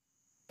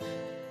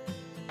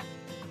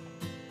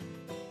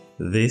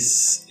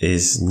This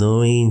is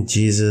Knowing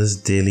Jesus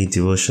Daily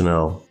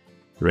Devotional,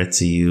 read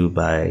to you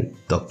by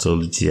Dr.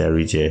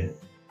 Arije.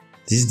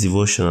 This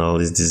devotional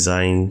is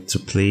designed to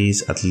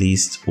place at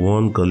least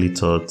one godly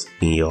thought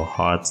in your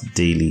heart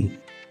daily.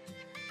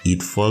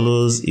 It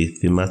follows a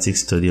thematic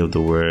study of the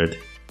Word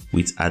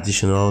with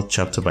additional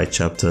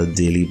chapter-by-chapter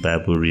daily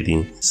Bible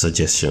reading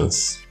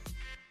suggestions.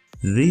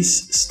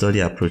 These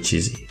study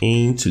approaches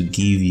aim to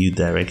give you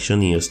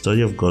direction in your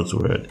study of God's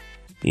Word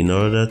in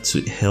order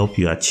to help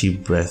you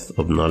achieve breadth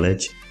of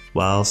knowledge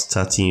while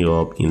starting you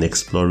up in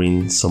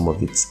exploring some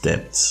of its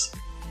depths.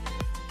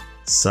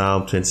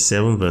 Psalm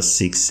 27 verse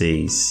 6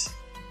 says,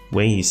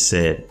 "When you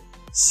said,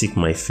 'Seek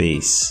my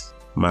face,'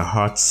 my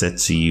heart said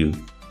to you,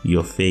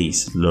 'Your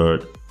face,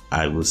 Lord,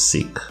 I will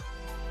seek.'"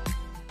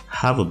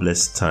 Have a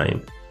blessed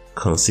time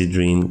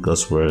considering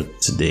God's Word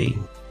today.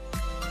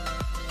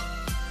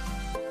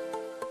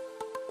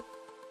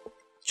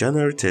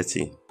 January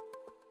 30,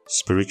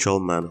 Spiritual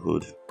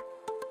Manhood.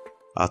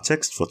 Our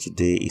text for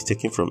today is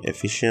taken from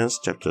Ephesians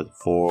chapter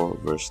 4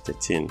 verse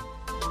 13.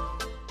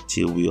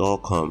 "Till we all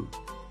come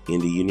in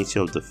the unity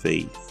of the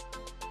faith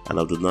and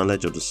of the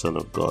knowledge of the Son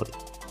of God,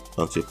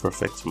 unto a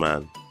perfect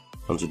man,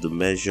 unto the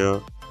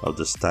measure of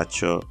the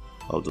stature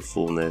of the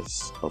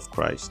fullness of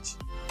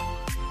Christ."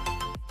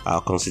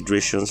 Our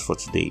considerations for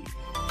today.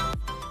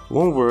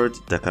 One word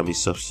that can be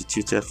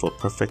substituted for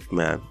perfect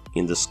man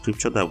in the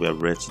scripture that we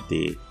have read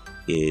today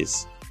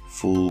is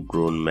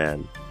full-grown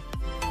man.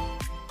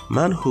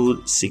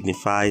 Manhood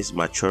signifies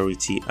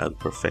maturity and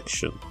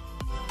perfection.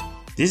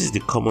 This is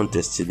the common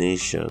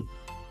destination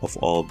of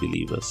all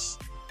believers.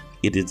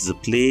 It is the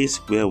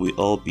place where we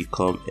all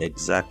become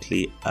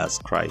exactly as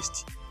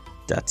Christ,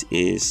 that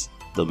is,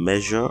 the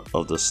measure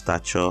of the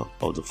stature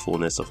of the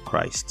fullness of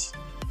Christ.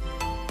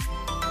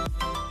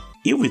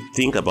 If we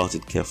think about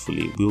it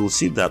carefully, we will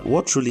see that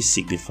what truly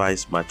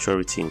signifies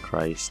maturity in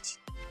Christ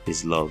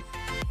is love.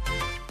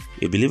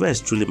 A believer is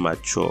truly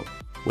mature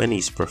when he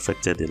is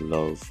perfected in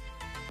love.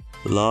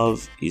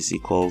 Love is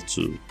equal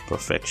to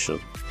perfection.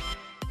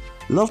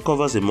 Love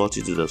covers a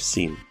multitude of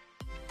sin.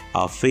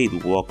 Our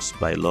faith works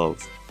by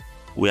love.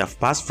 We have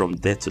passed from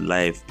death to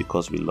life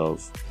because we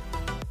love.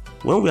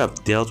 When we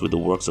have dealt with the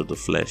works of the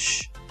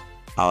flesh,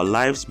 our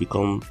lives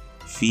become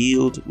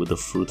filled with the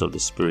fruit of the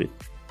Spirit,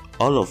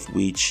 all of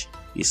which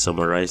is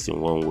summarized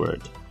in one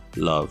word: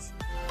 love.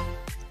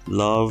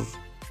 Love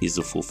is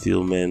the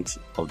fulfillment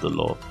of the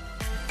law.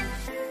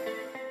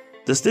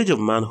 The stage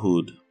of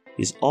manhood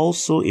is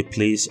also a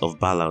place of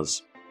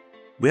balance,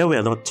 where we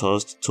are not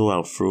tossed to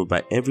and fro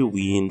by every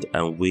wind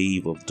and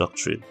wave of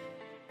doctrine.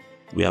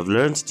 We have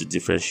learned to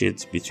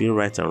differentiate between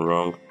right and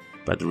wrong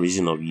by the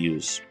reason of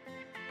use.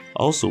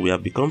 Also, we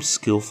have become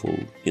skillful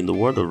in the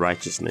word of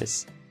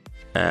righteousness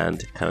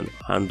and can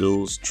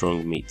handle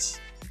strong meat.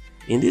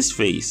 In this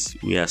phase,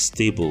 we are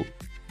stable,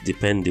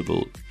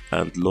 dependable,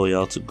 and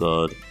loyal to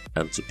God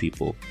and to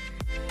people.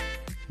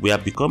 We are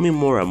becoming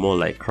more and more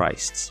like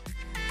Christ.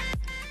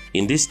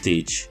 In this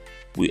stage,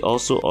 we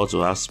also ought to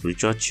have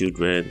spiritual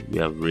children we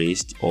have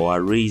raised or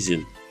are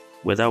raising,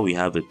 whether we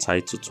have a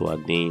title to our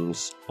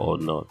names or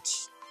not.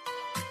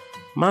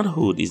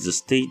 Manhood is the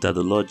state that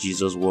the Lord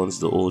Jesus wants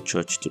the whole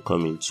church to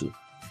come into,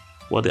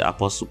 what the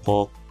Apostle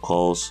Paul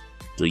calls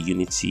the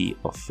unity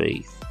of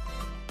faith.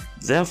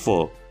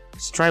 Therefore,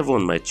 strive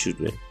on, my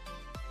children.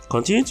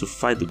 Continue to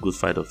fight the good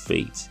fight of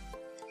faith,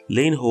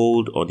 laying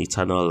hold on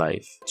eternal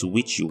life, to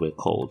which you were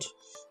called,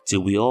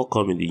 till we all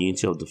come in the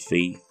unity of the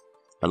faith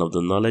and of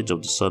the knowledge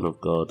of the Son of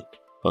God,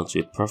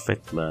 unto a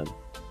perfect man,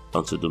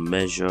 unto the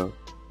measure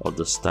of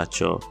the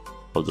stature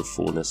of the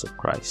fullness of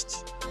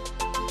Christ.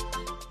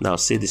 Now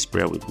say this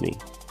prayer with me.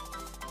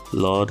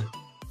 Lord,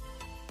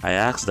 I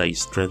ask that you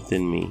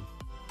strengthen me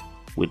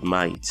with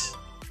might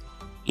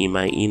in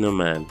my inner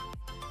man,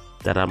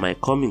 that I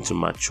might come into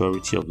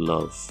maturity of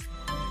love,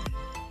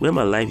 where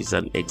my life is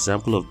an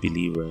example of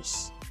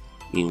believers,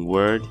 in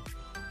word,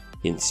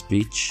 in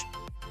speech,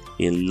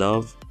 in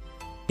love,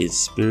 in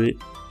spirit,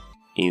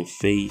 in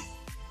faith,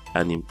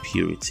 and in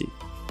purity.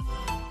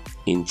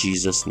 In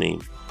Jesus'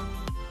 name,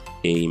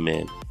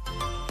 amen.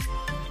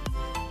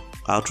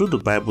 Our Through the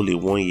Bible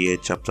in 1 Year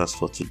chapters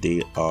for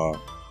today are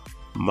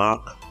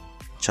Mark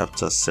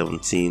chapters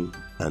 17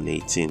 and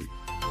 18.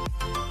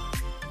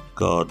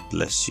 God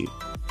bless you.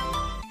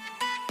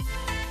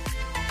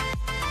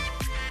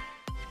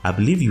 I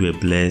believe you were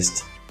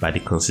blessed by the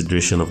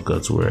consideration of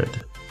God's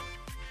Word.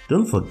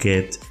 Don't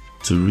forget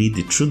to read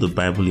the Through the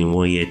Bible in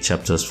 1 Year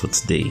chapters for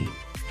today.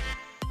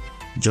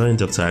 Join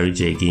Dr.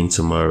 Arije again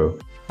tomorrow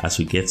as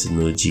we get to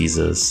know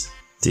Jesus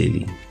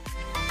daily.